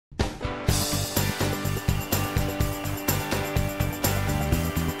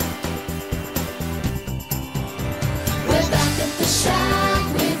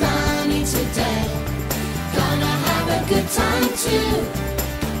good time too.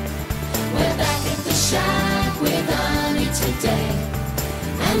 We're back at the shack with Arnie today,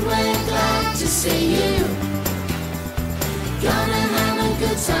 and we're glad to see you. Gonna have a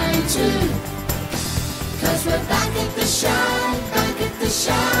good time too, 'cause we're back at the shack, back at the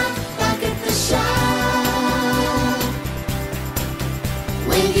shack, back at the shack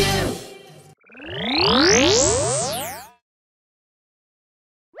with you.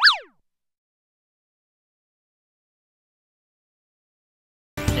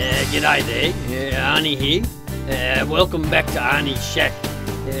 G'day there, Arnie here. Welcome back to Arnie's Shack.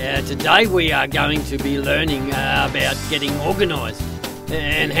 Today we are going to be learning about getting organised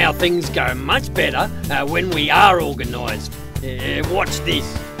and how things go much better when we are organised. Watch this.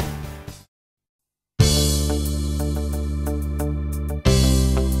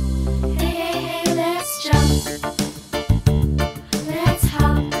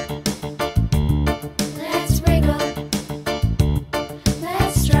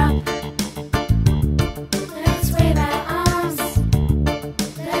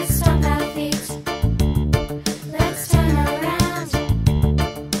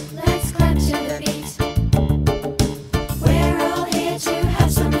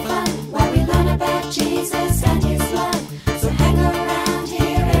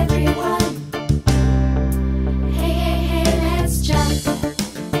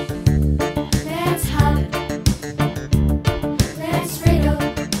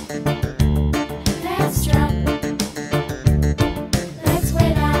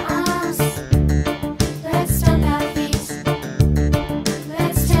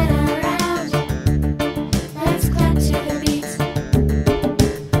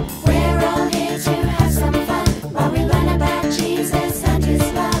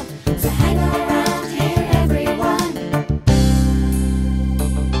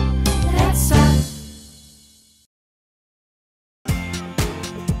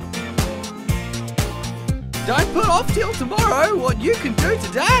 Don't put off till tomorrow what you can do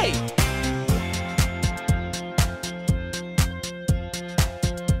today.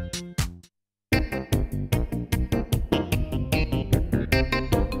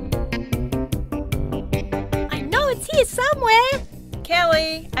 I know it's here somewhere.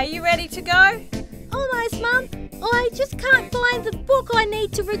 Kelly, are you ready to go? Almost, Mum. I just can't find the book I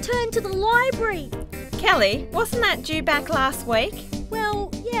need to return to the library. Kelly, wasn't that due back last week? Well,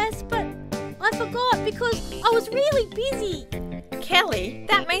 yes, but I forgot because I was really busy. Kelly,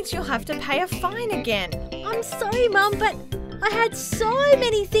 that means you'll have to pay a fine again. I'm sorry, Mum, but I had so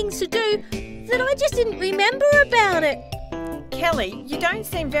many things to do that I just didn't remember about it. Kelly, you don't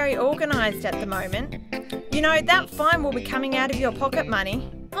seem very organised at the moment. You know, that fine will be coming out of your pocket money.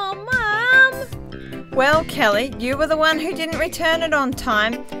 Oh, Mum! Well, Kelly, you were the one who didn't return it on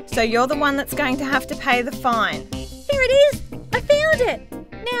time, so you're the one that's going to have to pay the fine. Here it is! I found it!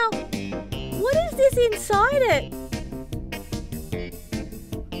 Now, what is this inside it?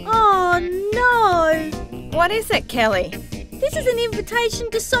 Oh no! What is it, Kelly? This is an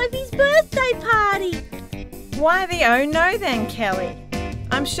invitation to Sophie's birthday party. Why the oh no then, Kelly?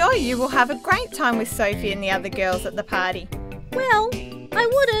 I'm sure you will have a great time with Sophie and the other girls at the party. Well, I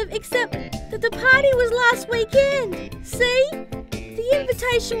would have, except that the party was last weekend. See? The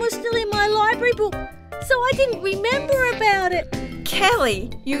invitation was still in my library book, so I didn't remember about it. Kelly,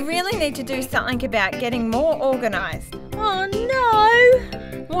 you really need to do something about getting more organised. Oh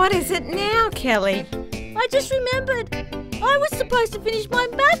no! What is it now, Kelly? I just remembered I was supposed to finish my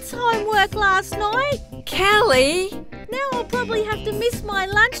maths homework last night. Kelly! Now I'll probably have to miss my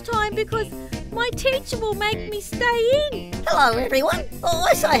lunchtime because my teacher will make me stay in. Hello, everyone. Oh,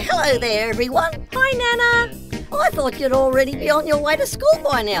 I say hello there, everyone. Hi, Nana. I thought you'd already be on your way to school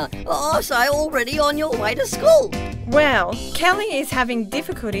by now. Oh, I say already on your way to school. Well, Kelly is having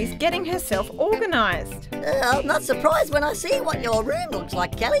difficulties getting herself organised. I'm not surprised when I see what your room looks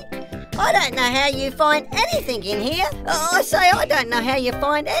like, Kelly. I don't know how you find anything in here. I say I don't know how you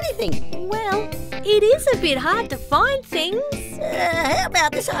find anything. Well, it is a bit hard to find things. How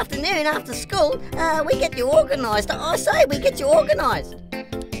about this afternoon after school, we get you organised? I say we get you organised.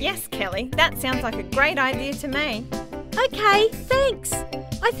 Yes, Kelly, that sounds like a great idea to me. Okay, thanks.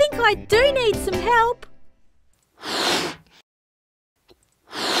 I think I do need some help.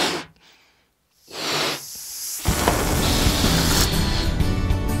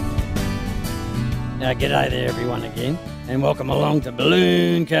 G'day there everyone again, and welcome along to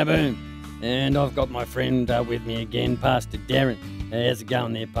Balloon Kaboom. And I've got my friend with me again, Pastor Darren. How's it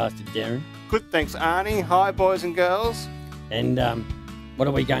going there, Pastor Darren? Good, thanks, Arnie. Hi, boys and girls. And what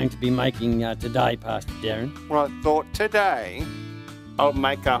are we going to be making today, Pastor Darren? Well, I thought today I'll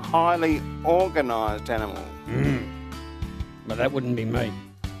make a highly organised animal. But that wouldn't be me.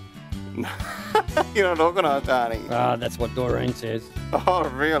 You're not organised, Arnie. Ah, that's what Doreen says. Oh,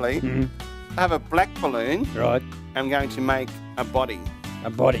 really? Mm, I have a black balloon. right. I'm going to make a body. A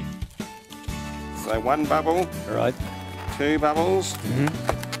body. So 1 bubble, Right. 2 bubbles, Mm-hmm.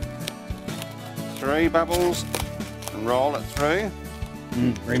 3 bubbles, and roll it through.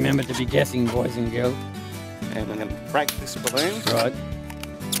 Remember to be guessing, boys and girls. And I'm going to break this balloon. Right.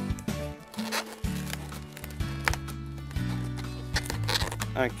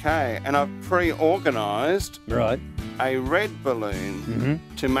 Okay, and I've pre-organised Right. a red balloon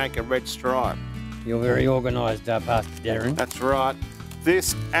Mm-hmm. to make a red stripe. You're very organised, Pastor Darren. That's right.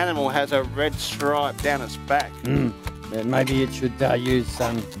 This animal has a red stripe down its back. Maybe it should use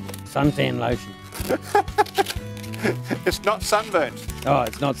some suntan lotion. It's not sunburnt. Oh,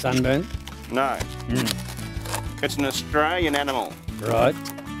 it's not sunburned? No. It's an Australian animal. Right.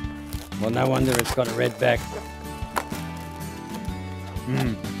 Well, no wonder it's got a red back.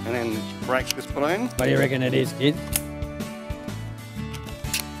 And then break this balloon What do you reckon it is, kid?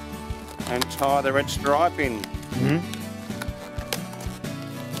 and tie the red stripe in.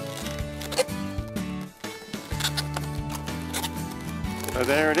 So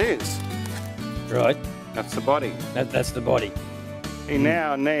there it is. Right. That's the body. That's the body. He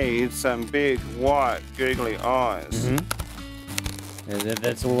now needs some big, white, googly eyes.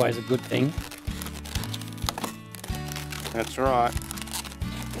 That's always a good thing. That's right.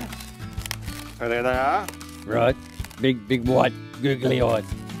 So there they are. Right. Big white googly eyes.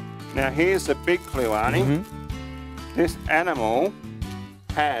 Now here's the big clue, Arnie. This animal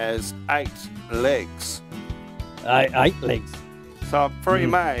has 8 legs. 8 legs. So I've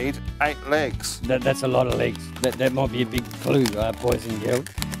pre-made 8 legs. That's a lot of legs. That might be a big clue, boys and girls.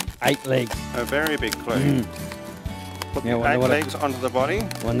 8 legs. A very big clue. Put Yeah, the wonder 8 what legs onto the body.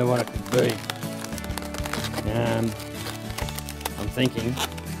 Wonder what it could be. I'm thinking.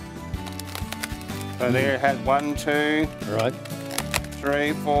 So there it had 1, 2, Right.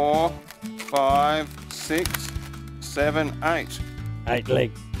 3, 4, 5, 6, 7, 8. 8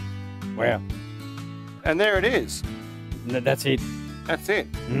 legs. Wow. And there it is. That's it. That's it.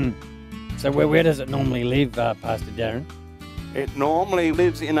 So where does it normally live, Pastor Darren? It normally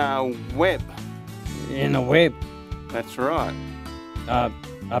lives in a web. In a web. That's right.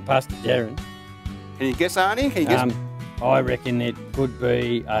 Pastor Darren. Can you guess, Arnie? Can you guess? I reckon it could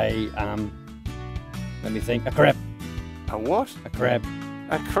be a let me think. A crab. A what? A crab.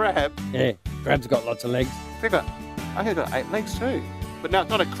 A crab? Yeah. Crab's got lots of legs. I think it's got 8 legs too. But no, it's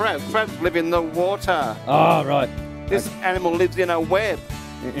not a crab. Crabs live in the water. Oh, right. This animal lives in a web.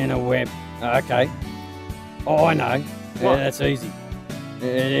 In a web. Okay. Oh, I know. What? That's easy.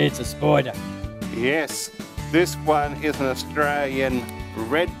 It's a spider. Yes. This one is an Australian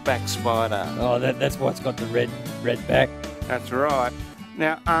redback spider. Oh, that's why it's got the red back. That's right.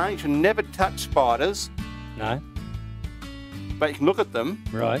 Now, Arnie, you should never touch spiders, No. but you can look at them.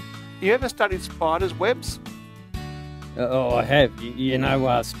 Right. You ever studied spiders' webs? Oh, I have. You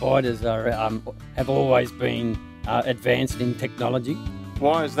know, spiders are have always been advanced in technology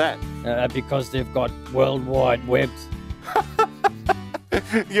Why is that? because they've got worldwide webs.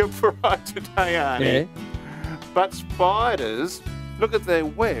 You're right today, Arnie. Yeah. But spiders, look at their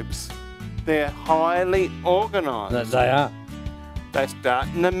webs. They're highly organised. They are. They start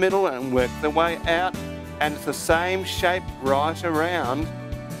in the middle and work their way out, and it's the same shape right around,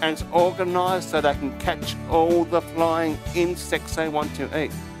 and it's organised so they can catch all the flying insects they want to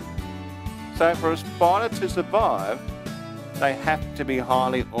eat. So for a spider to survive, they have to be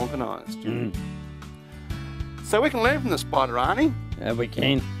highly organised. So we can learn from the spider, Arnie. We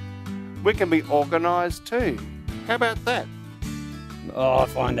can. We can be organised too. How about that? Oh, I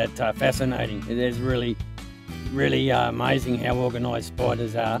find that fascinating. It is really amazing how organised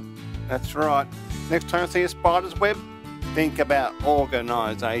spiders are. That's right. Next time you see a spider's web, think about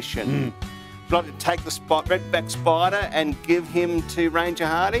organisation. Would you like to take the redback spider and give him to Ranger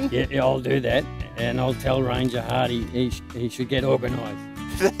Hardy? Yeah, I'll do that, and I'll tell Ranger Hardy he should get organised.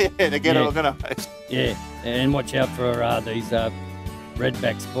 Yeah, to get Yeah. organised. Yeah, and watch out for these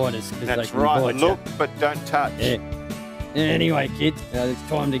redback spiders because they That's can right. bite Look, but don't touch. you. Yeah. Anyway, kids, it's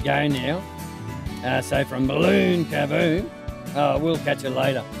time to go now. So from Balloon Kaboom, we'll catch you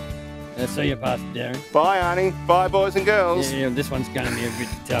later. See you, Pastor Darren. Bye, Arnie. Bye, boys and girls. Yeah, this one's going to be a bit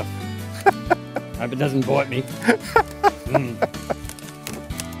tough. Hope it doesn't bite me.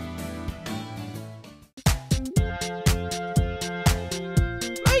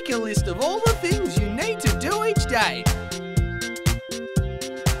 Make a list of all the things you need to do each day.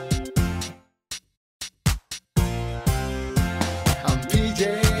 I'm PJ,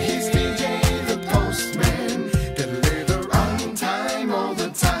 he's PJ the postman. Deliver on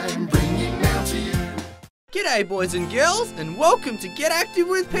G'day boys and girls, and welcome to Get Active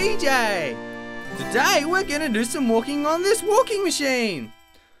with PJ. Today we're going to do some walking on this walking machine.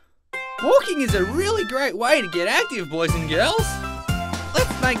 Walking is a really great way to get active, boys and girls.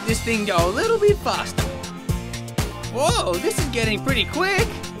 Let's make this thing go a little bit faster. Whoa, this is getting pretty quick.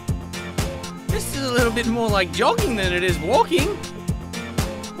 This is a little bit more like jogging than it is walking.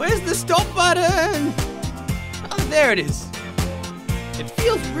 Where's the stop button? Oh, there it is. It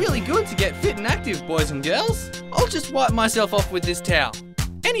feels really good to get fit and active, boys and girls. I'll just wipe myself off with this towel.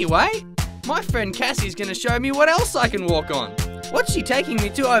 Anyway, my friend Cassie's going to show me what else I can walk on. What's she taking me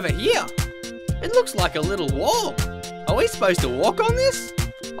to over here? It looks like a little wall. Are we supposed to walk on this?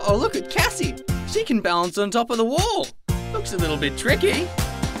 Oh, look at Cassie. She can balance on top of the wall. Looks a little bit tricky.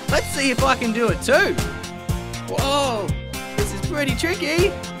 Let's see if I can do it too. Whoa, this is pretty tricky.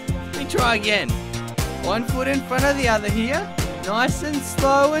 Let me try again. One foot in front of the other here. Nice and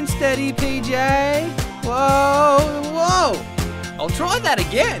slow and steady, PJ. Whoa, whoa. I'll try that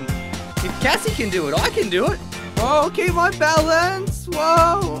again. If Cassie can do it, I can do it. Whoa, keep my balance.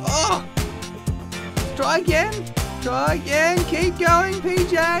 Whoa, oh. Try again. Try again. Keep going,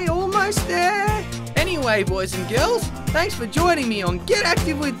 PJ. Almost there. Anyway, boys and girls, thanks for joining me on Get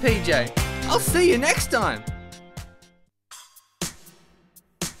Active with PJ. I'll see you next time.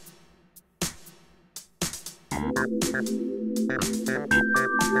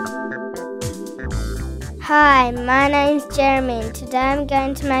 Hi, my name's Jeremy and today I'm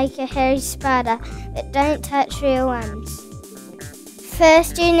going to make a hairy spider, but don't touch real ones.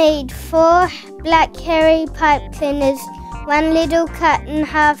 First you need 4 black hairy pipe cleaners, 1 little cut in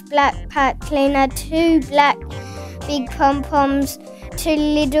half black pipe cleaner, 2 black big pom-poms, 2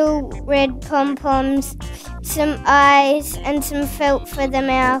 little red pom-poms, some eyes and some felt for the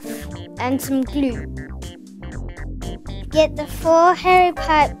mouth and some glue. Get the 4 hairy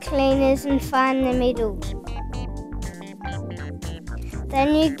pipe cleaners and find the middle.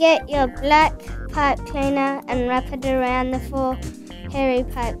 Then you get your black pipe cleaner and wrap it around the 4 hairy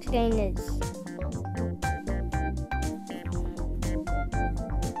pipe cleaners.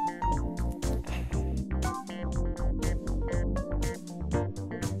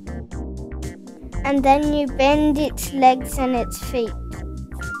 And then you bend its legs and its feet.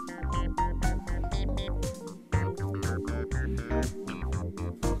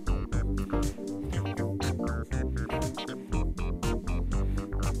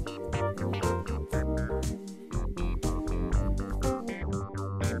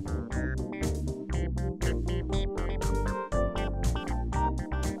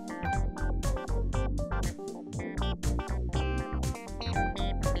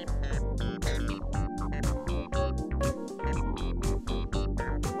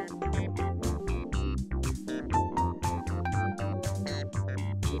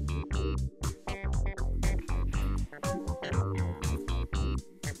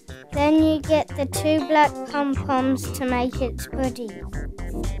 Then you get the 2 black pom-poms to make its body.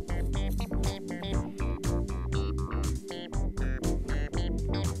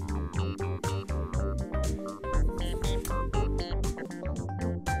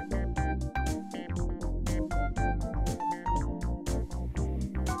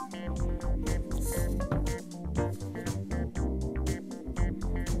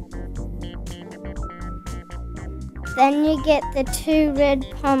 Then you get the 2 red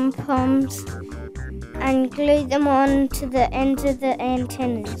pom-poms and glue them on to the ends of the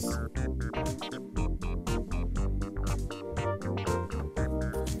antennas.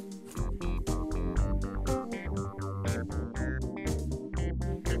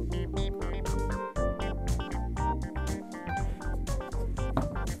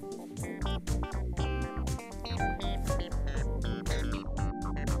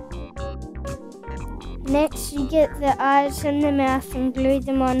 Next, you get the eyes and the mouth and glue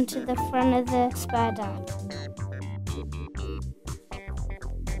them onto the front of the spider.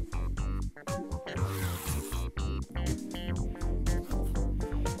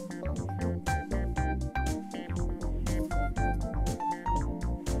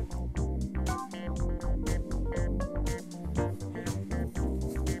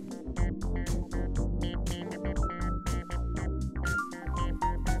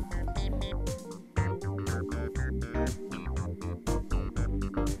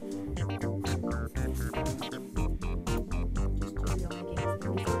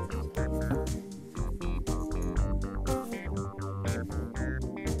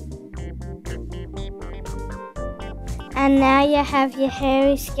 And now you have your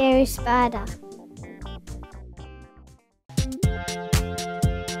hairy, scary spider.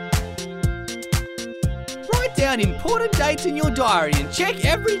 Write down important dates in your diary and check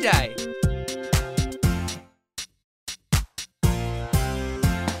every day.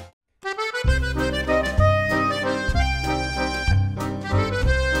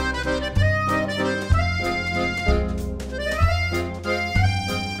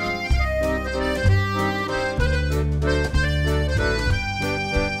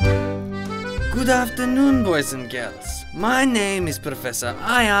 Good afternoon, boys and girls. My name is Professor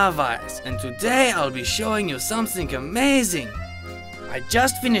Arnie, and today I'll be showing you something amazing. I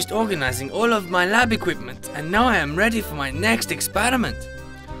just finished organizing all of my lab equipment, and now I am ready for my next experiment.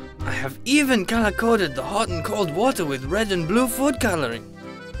 I have even color-coded the hot and cold water with red and blue food coloring.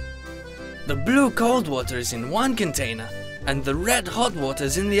 The blue cold water is in one container, and the red hot water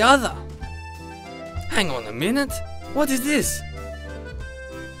is in the other. Hang on a minute, what is this?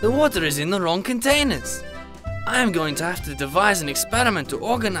 The water is in the wrong containers. I am going to have to devise an experiment to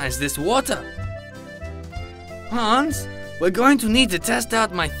organize this water. Hans, we're going to need to test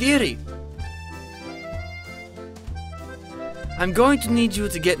out my theory. I'm going to need you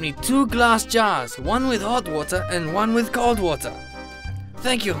to get me 2 glass jars, one with hot water and one with cold water.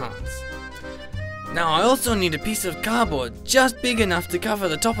 Thank you, Hans. Now I also need a piece of cardboard just big enough to cover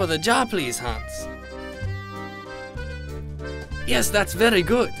the top of the jar, please, Hans. Yes, that's very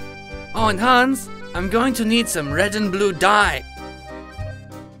good. Oh, and Hans, I'm going to need some red and blue dye.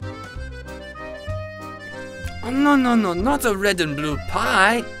 Oh, no, not a red and blue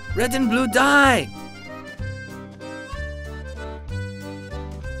pie. Red and blue dye.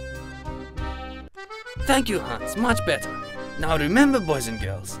 Thank you, Hans, much better. Now remember, boys and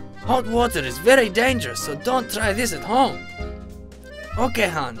girls, hot water is very dangerous, so don't try this at home. Okay,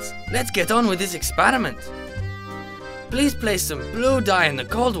 Hans, let's get on with this experiment. Please place some blue dye in the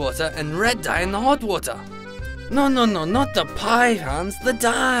cold water and red dye in the hot water. No, not the pie, Hans, the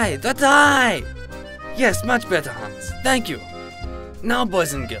dye. Yes, much better, Hans, thank you. Now,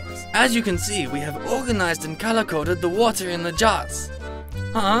 boys and girls, as you can see, we have organized and color-coded the water in the jars.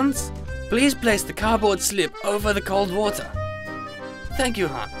 Hans, please place the cardboard slip over the cold water. Thank you,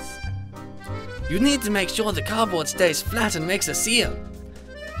 Hans. You need to make sure the cardboard stays flat and makes a seal.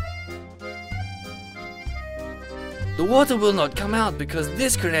 The water will not come out because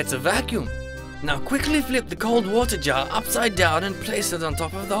this creates a vacuum. Now quickly flip the cold water jar upside down and place it on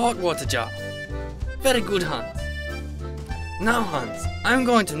top of the hot water jar. Very good, Hans. Now, Hans, I'm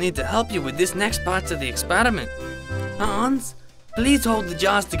going to need to help you with this next part of the experiment. Hans, please hold the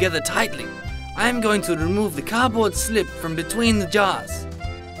jars together tightly. I am going to remove the cardboard slip from between the jars.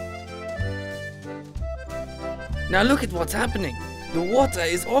 Now look at what's happening. The water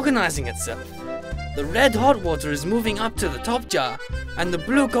is organizing itself. The red hot water is moving up to the top jar, and the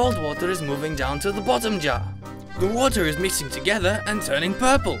blue cold water is moving down to the bottom jar. The water is mixing together and turning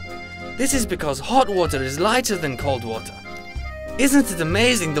purple. This is because hot water is lighter than cold water. Isn't it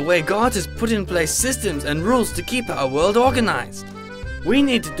amazing the way God has put in place systems and rules to keep our world organized? We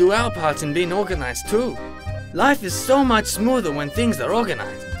need to do our part in being organized too. Life is so much smoother when things are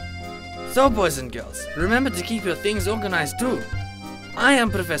organized. So, boys and girls, remember to keep your things organized too. I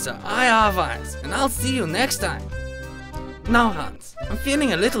am Professor Arnie, and I'll see you next time. Now, Hans, I'm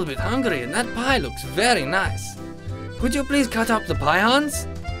feeling a little bit hungry and that pie looks very nice. Could you please cut up the pie, Hans?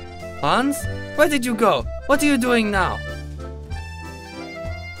 Hans, where did you go? What are you doing now?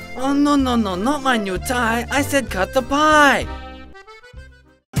 Oh, no, not my new tie. I said cut the pie.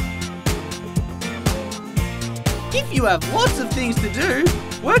 If you have lots of things to do,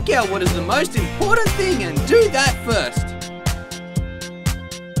 work out what is the most important thing and do that first.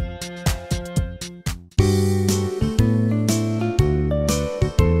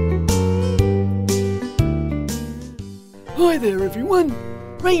 Hi there everyone,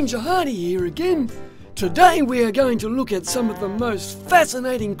 Ranger Hardy here again. Today we are going to look at some of the most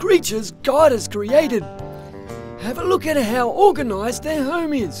fascinating creatures God has created. Have a look at how organised their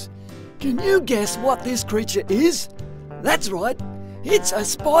home is. Can you guess what this creature is? That's right, it's a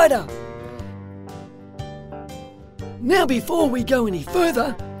spider. Now before we go any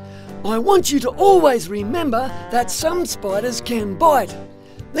further, I want you to always remember that some spiders can bite.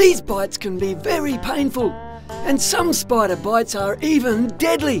 These bites can be very painful. And some spider bites are even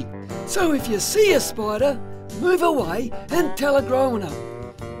deadly. So if you see a spider, move away and tell a grown-up.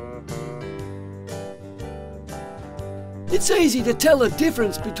 It's easy to tell the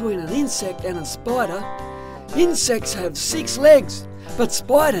difference between an insect and a spider. Insects have 6 legs, but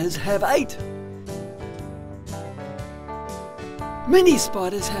spiders have 8. Many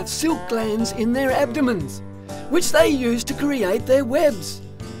spiders have silk glands in their abdomens, which they use to create their webs.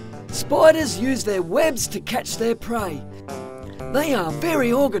 Spiders use their webs to catch their prey. They are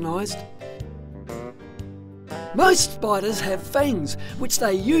very organised. Most spiders have fangs, which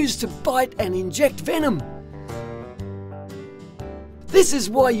they use to bite and inject venom. This is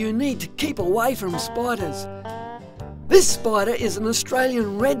why you need to keep away from spiders. This spider is an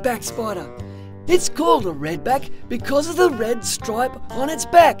Australian redback spider. It's called a redback because of the red stripe on its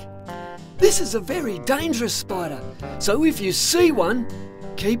back. This is a very dangerous spider, so if you see one,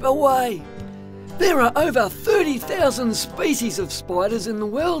 keep away. There are over 30,000 species of spiders in the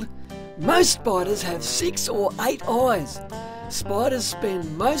world. Most spiders have 6 or 8 eyes. Spiders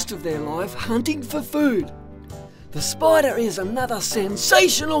spend most of their life hunting for food. The spider is another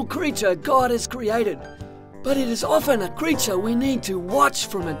sensational creature God has created, but it is often a creature we need to watch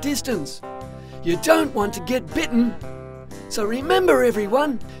from a distance. You don't want to get bitten. So remember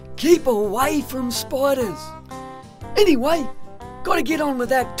everyone, keep away from spiders. Anyway, gotta get on with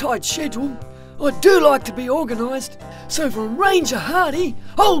that tight schedule. I do like to be organised, so from Ranger Hardy,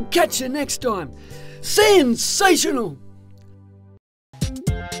 I'll catch you next time. Sensational!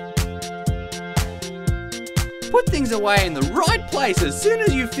 Put things away in the right place as soon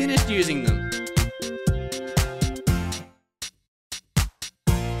as you've finished using them.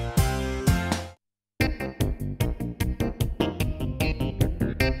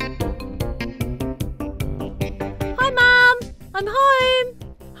 Hi, Mum. I'm home.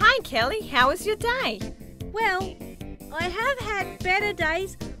 Hi, Kelly. How was your day? Well, I have had better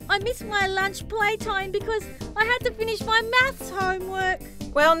days. I missed my lunch playtime because I had to finish my maths homework.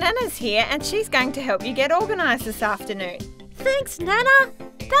 Well, Nana's here and she's going to help you get organised this afternoon. Thanks, Nana.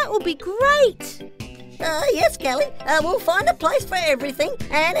 That will be great. Yes, Kelly. We'll find a place for everything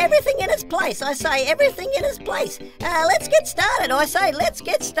and everything in its place. I say everything in its place. Let's get started. I say let's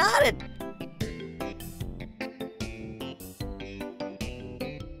get started.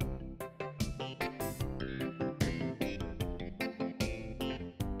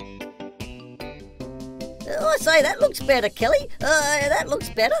 I say that looks better, Kelly. That looks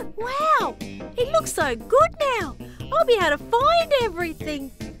better. Wow, it looks so good now. I'll be able to find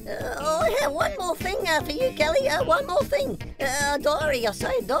everything. I have one more thing for you, Kelly. One more thing. Diary, I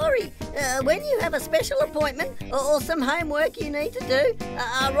say diary. When you have a special appointment or some homework you need to do,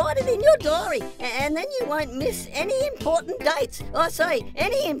 write it in your diary and then you won't miss any important dates. I say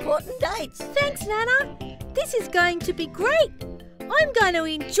any important dates. Thanks, Nana. This is going to be great. I'm going to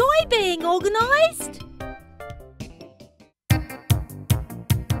enjoy being organised.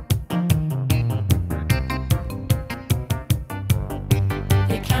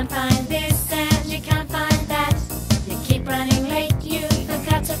 You can't find this and you can't find that. You keep running late, you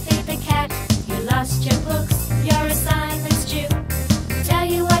forgot to feed the cat. You lost your books, your assignments due. Tell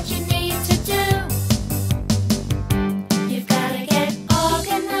you what you need to do. You've gotta get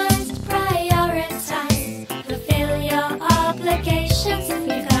organized, prioritize, fulfill your obligations.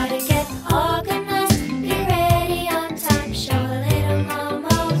 You've gotta get organized, be ready on time, show a little more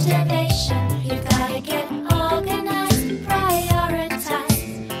motivation. You've gotta get organized, prioritize,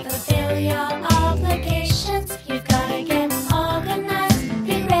 fulfill your obligations. You've gotta get organized,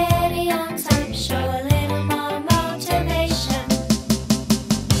 be ready on time, show a little more motivation.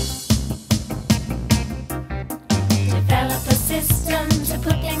 Develop a system to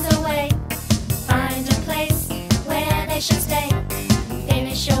put things away. Find a place where they should stay.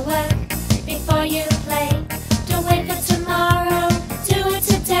 Finish your work before you play. Don't wait for tomorrow, do it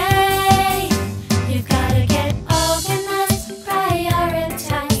today. You've gotta get organized,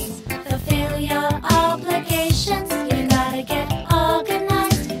 prioritize, fulfill your obligations. You've gotta get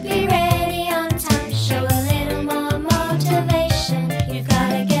organized, be ready on time, show a little more motivation. You've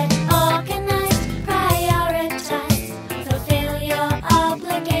gotta get organized, prioritize, fulfill your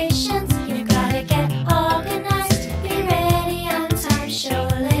obligations. You've gotta get organized, be ready on time, show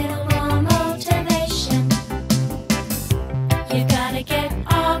a little more motivation. You've gotta get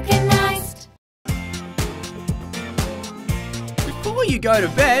organized. Before you go to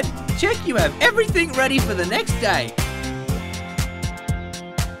bed, check you have everything ready for the next day.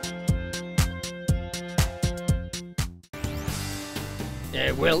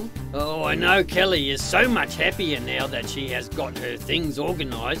 I know Kelly is so much happier now that she has got her things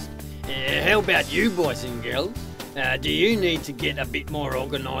organised. How about you, boys and girls? Do you need to get a bit more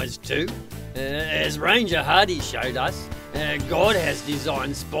organised too? As Ranger Hardy showed us, God has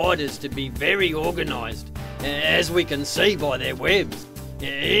designed spiders to be very organised, as we can see by their webs.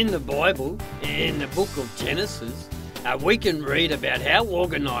 In the Bible, in the book of Genesis, we can read about how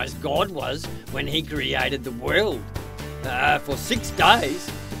organised God was when He created the world. For 6 days,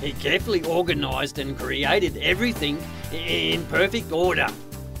 He carefully organised and created everything in perfect order.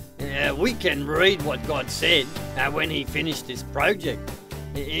 We can read what God said when He finished this project.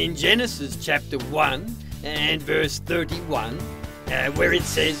 In Genesis chapter 1 and verse 31, where it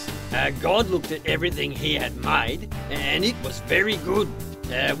says, God looked at everything He had made and it was very good.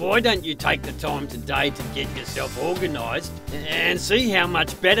 Why don't you take the time today to get yourself organised and see how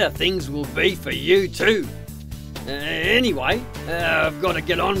much better things will be for you too? Anyway, I've got to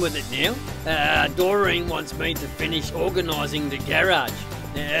get on with it now. Doreen wants me to finish organising the garage.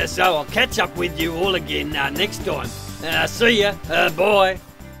 So I'll catch up with you all again next time. See ya. Bye.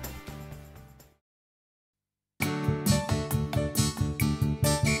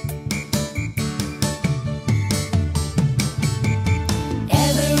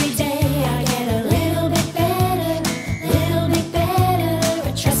 Every day I get a little bit better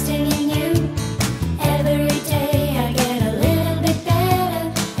at trusting in you. Every day I get a little bit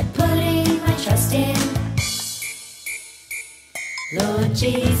better at putting my trust in Lord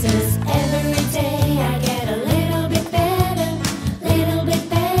Jesus. Every day I get a little bit better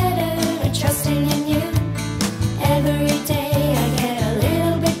at trusting in you. Every day I get a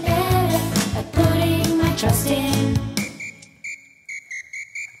little bit better at putting my trust in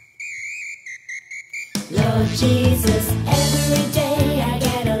Lord Jesus. Every day I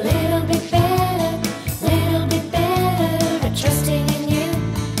get a little bit better at trusting in you.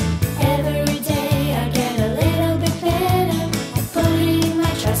 Every day I get a little bit better at putting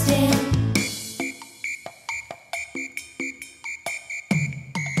my trust in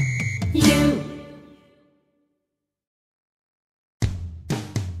you.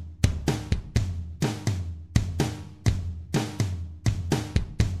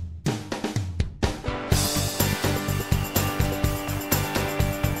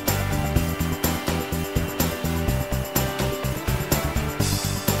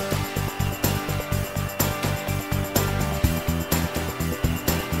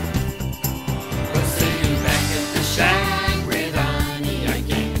 We'll see you back at the shack with Arnie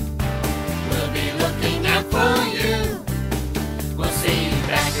again. We'll be looking out for you. We'll see you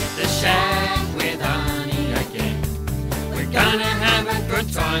back at the shack with Arnie again. We're gonna have a good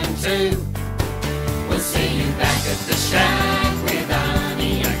time too. We'll see you back at the shack with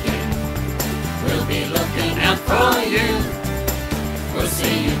Arnie again. We'll be looking out for you. We'll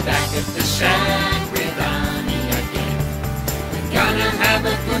see you back at the shack with Arnie again. We're gonna have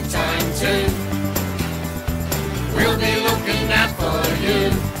a good time too. We'll be looking out for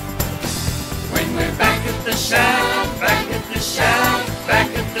you. When we're back at the shack, back at the shack, back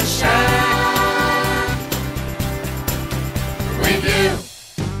at the shack with you.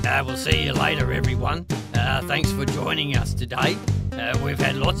 We'll see you later, everyone. Thanks for joining us today. We've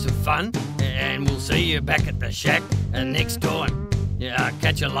had lots of fun, and we'll see you back at the shack next time.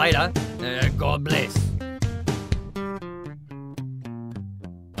 Catch you later. God bless.